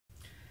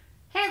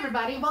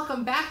everybody,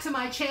 welcome back to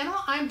my channel.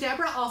 I'm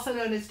Debra, also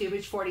known as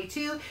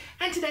Dubage42,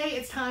 and today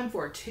it's time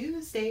for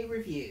Tuesday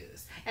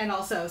reviews. And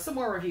also some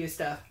more review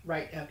stuff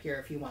right up here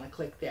if you want to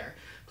click there.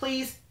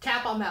 Please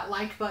tap on that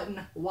like button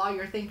while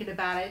you're thinking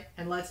about it,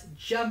 and let's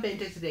jump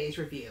into today's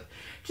review.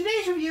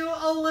 Today's review,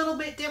 a little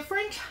bit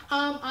different.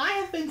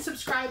 I have been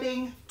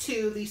subscribing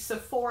to the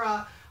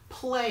Sephora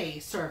Play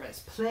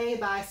service, Play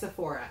by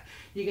Sephora.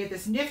 You get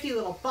this nifty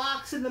little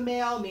box in the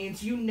mail,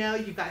 means you know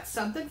you've got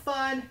something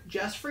fun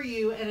just for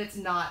you and it's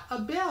not a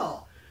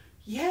bill.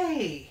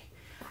 Yay!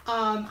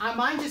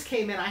 Mine just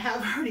came in. I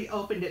have already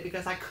opened it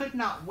because I could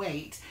not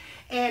wait.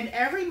 And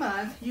every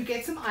month you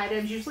get some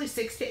items, usually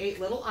 6 to 8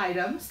 little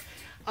items.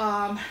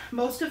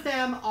 Most of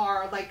them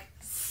are like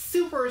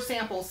super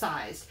sample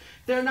sized.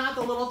 They're not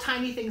the little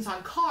tiny things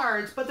on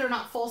cards, but they're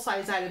not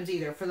full-size items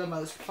either for the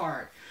most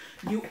part.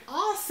 You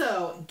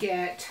also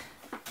get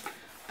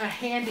a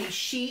handy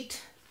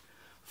sheet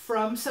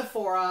from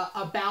Sephora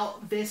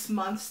about this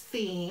month's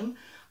theme.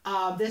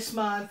 This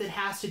month it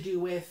has to do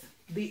with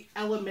the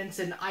elements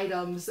and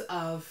items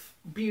of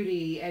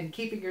beauty and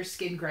keeping your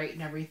skin great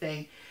and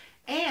everything.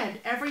 And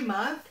every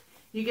month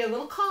you get a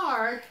little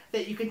card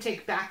that you can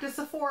take back to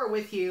Sephora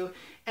with you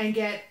and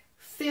get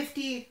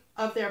 50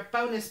 of their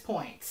bonus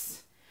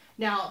points.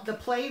 Now the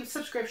Play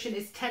subscription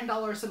is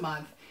 $10 a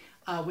month.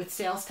 With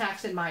sales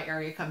tax in my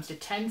area comes to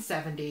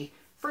 $10.70.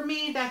 For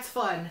me, that's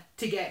fun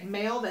to get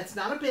mail that's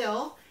not a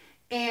bill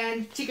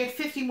and to get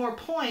 50 more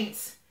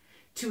points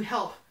to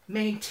help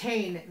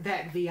maintain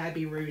that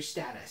VIB Rouge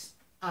status.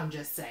 I'm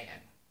just saying.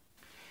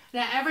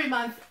 Now, every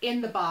month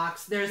in the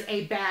box, there's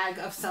a bag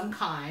of some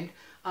kind.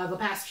 The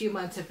past few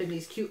months have been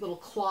these cute little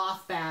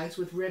cloth bags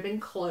with ribbon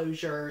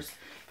closures.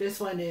 This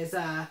one is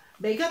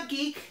Makeup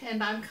Geek,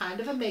 and I'm kind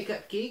of a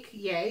makeup geek,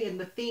 yay, and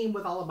the theme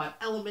with all about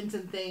elements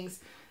and things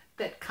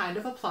that kind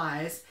of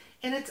applies,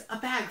 and it's a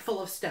bag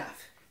full of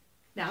stuff.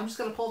 Now I'm just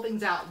going to pull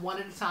things out one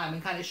at a time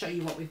and kind of show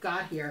you what we've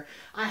got here.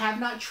 I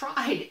have not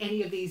tried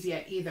any of these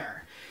yet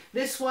either.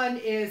 This one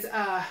is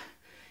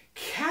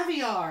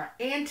Caviar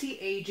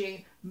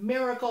Anti-Aging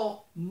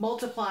Miracle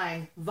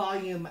Multiplying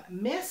Volume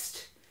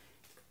Mist.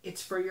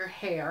 It's for your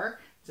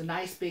hair. It's a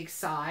nice big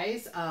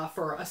size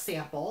for a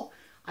sample.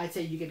 I'd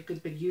say you get a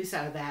good big use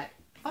out of that.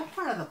 Fun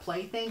part of the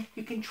Play thing,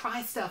 you can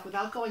try stuff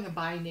without going and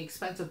buying the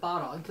expensive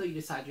bottle until you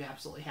decide you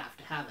absolutely have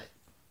to have it.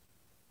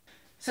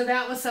 So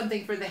that was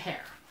something for the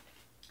hair.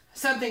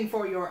 Something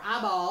for your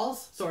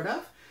eyeballs, sort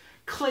of.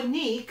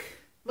 Clinique,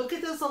 look at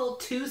this little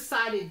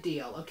two-sided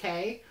deal,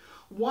 okay?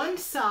 One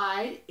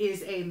side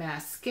is a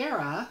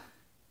mascara.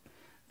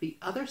 The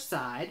other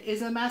side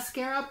is a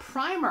mascara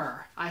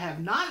primer. I have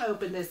not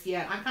opened this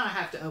yet. I kind of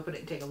have to open it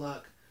and take a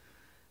look.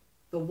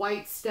 The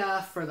white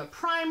stuff for the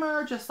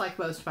primer, just like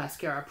most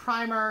mascara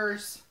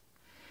primers.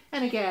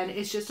 And again,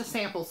 it's just a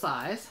sample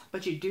size,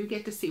 but you do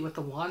get to see what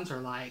the wands are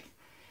like.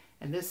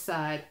 And this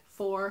side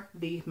for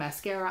the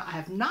mascara, I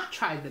have not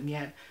tried them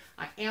yet.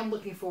 I am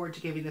looking forward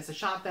to giving this a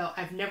shot though.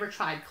 I've never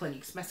tried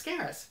Clinique's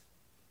mascaras.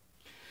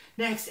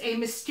 Next, a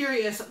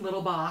mysterious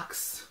little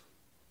box.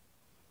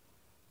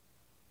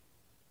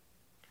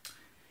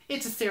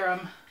 It's a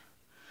serum.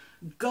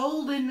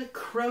 Golden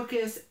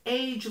Crocus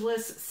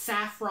Ageless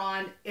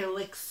Saffron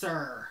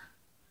Elixir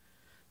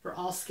for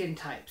all skin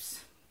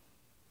types.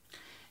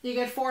 You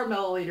get 4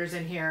 milliliters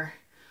in here.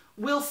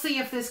 We'll see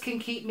if this can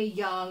keep me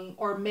young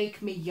or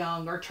make me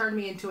young or turn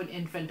me into an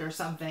infant or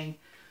something.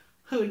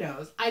 Who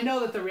knows? I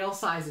know that the real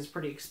size is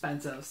pretty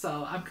expensive,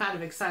 so I'm kind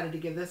of excited to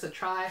give this a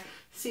try.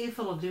 See if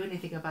it'll do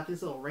anything about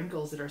these little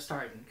wrinkles that are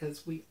starting,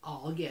 because we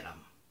all get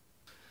them.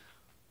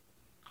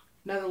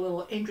 Another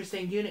little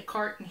interesting unit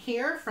carton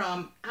here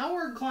from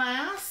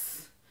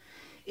Hourglass.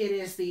 It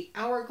is the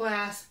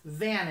Hourglass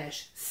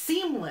Vanish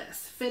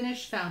Seamless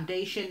Finish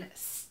Foundation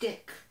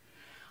Stick.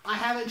 I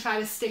haven't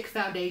tried a stick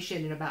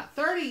foundation in about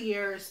 30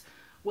 years.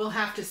 We'll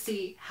have to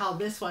see how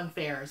this one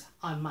fares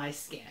on my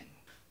skin.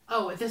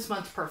 Oh, this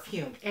month's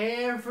perfume.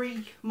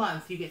 Every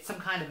month you get some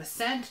kind of a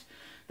scent.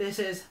 This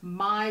is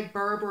My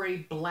Burberry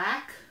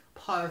Black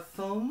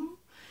Parfum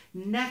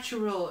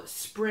Natural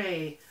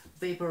Spray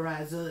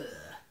Vaporizer.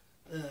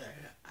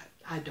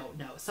 I don't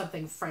know,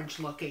 something French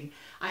looking.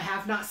 I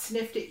have not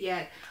sniffed it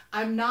yet.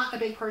 I'm not a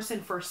big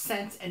person for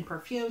scents and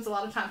perfumes. A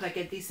lot of times I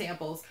get these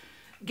samples,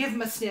 give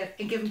them a sniff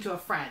and give them to a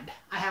friend.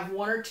 I have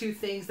 1 or 2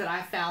 things that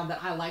I found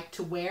that I like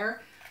to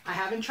wear. I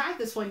haven't tried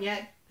this one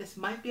yet. This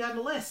might be on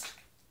the list.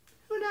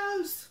 Who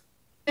knows?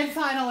 And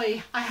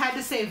finally, I had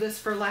to save this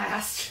for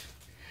last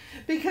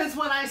because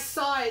when I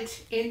saw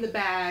it in the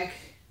bag,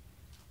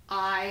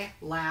 I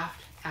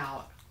laughed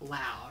out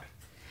loud.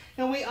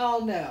 And we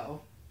all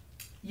know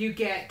you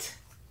get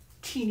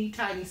teeny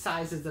tiny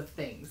sizes of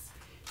things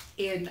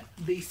in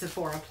the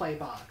Sephora Play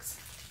Box.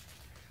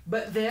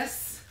 But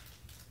this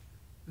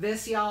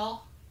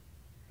y'all,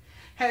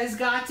 has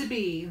got to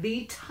be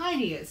the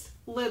tiniest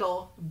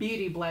little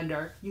beauty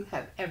blender you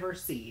have ever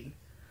seen.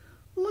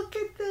 Look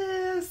at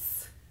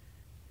this.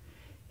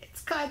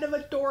 It's kind of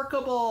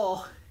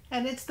adorkable.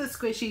 And it's the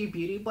squishy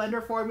Beauty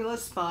Blender Formula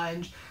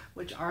sponge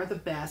which are the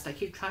best. I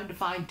keep trying to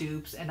find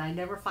dupes and I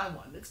never find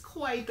one that's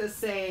quite the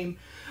same.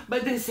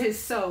 But this is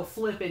so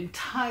flippin'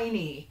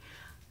 tiny.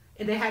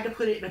 And they had to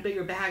put it in a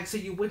bigger bag so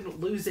you wouldn't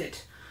lose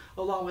it,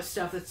 along with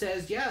stuff that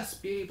says, yes,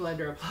 beauty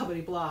blender, blah,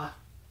 blah, blah.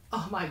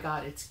 Oh my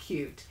God, it's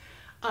cute.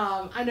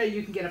 I know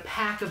you can get a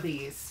pack of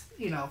these,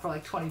 you know, for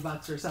like 20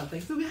 bucks or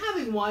something. So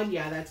having one,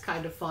 yeah, that's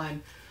kind of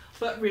fun.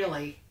 But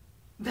really,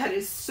 that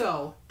is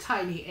so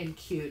tiny and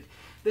cute.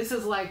 This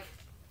is like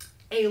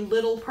a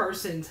little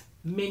person's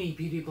mini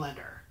beauty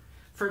blender.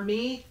 For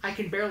me, I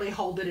can barely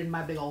hold it in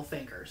my big old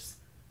fingers.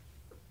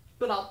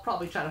 But I'll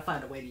probably try to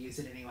find a way to use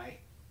it anyway.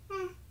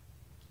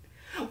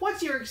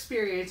 What's your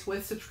experience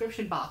with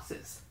subscription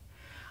boxes?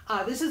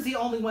 This is the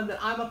only one that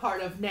I'm a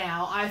part of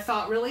now. I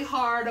thought really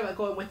hard about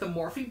going with the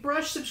Morphe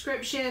brush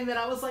subscription. Then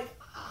I was like,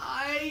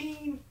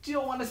 I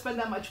don't want to spend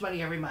that much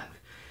money every month.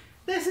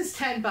 This is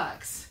 10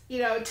 bucks.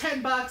 You know,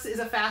 10 bucks is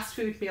a fast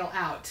food meal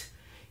out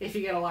if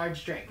you get a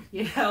large drink,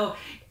 you know.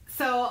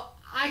 So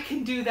I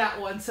can do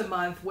that once a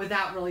month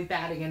without really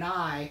batting an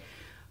eye.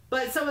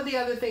 But some of the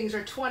other things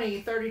are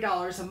 $20,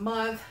 $30 a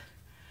month.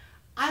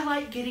 I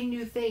like getting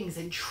new things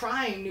and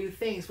trying new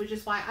things, which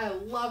is why I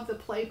love the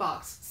Play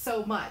Box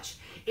so much.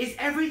 Is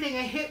everything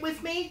a hit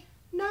with me?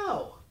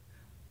 No.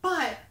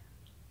 But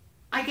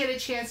I get a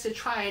chance to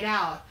try it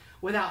out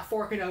without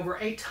forking over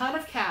a ton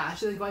of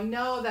cash and then going,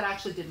 no, that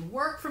actually didn't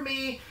work for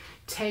me.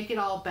 Take it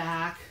all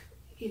back.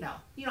 You know,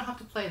 you don't have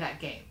to play that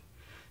game.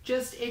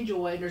 Just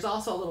enjoy. And there's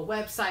also a little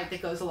website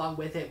that goes along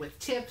with it with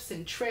tips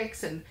and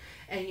tricks and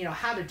you know,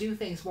 how to do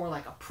things more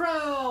like a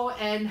pro.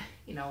 And,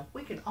 you know,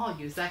 we can all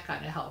use that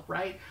kind of help,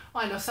 right?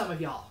 Well, I know some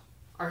of y'all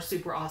are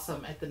super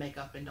awesome at the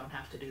makeup and don't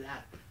have to do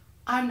that.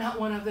 I'm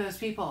not one of those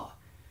people.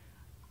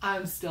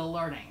 I'm still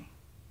learning.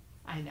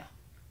 I know.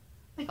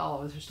 I think all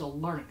of us are still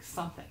learning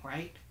something,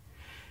 right?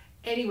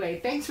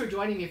 Anyway, thanks for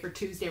joining me for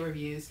Tuesday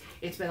Reviews.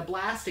 It's been a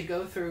blast to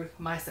go through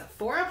my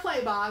Sephora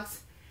Play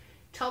Box.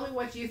 Tell me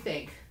what you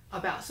think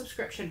about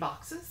subscription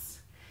boxes.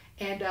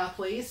 And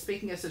please,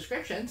 speaking of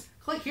subscriptions,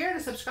 click here to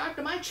subscribe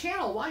to my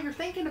channel while you're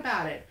thinking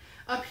about it.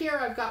 Up here,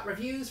 I've got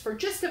reviews for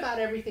just about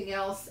everything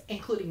else,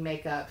 including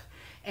makeup.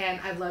 And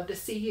I'd love to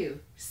see you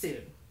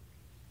soon.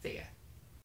 See ya.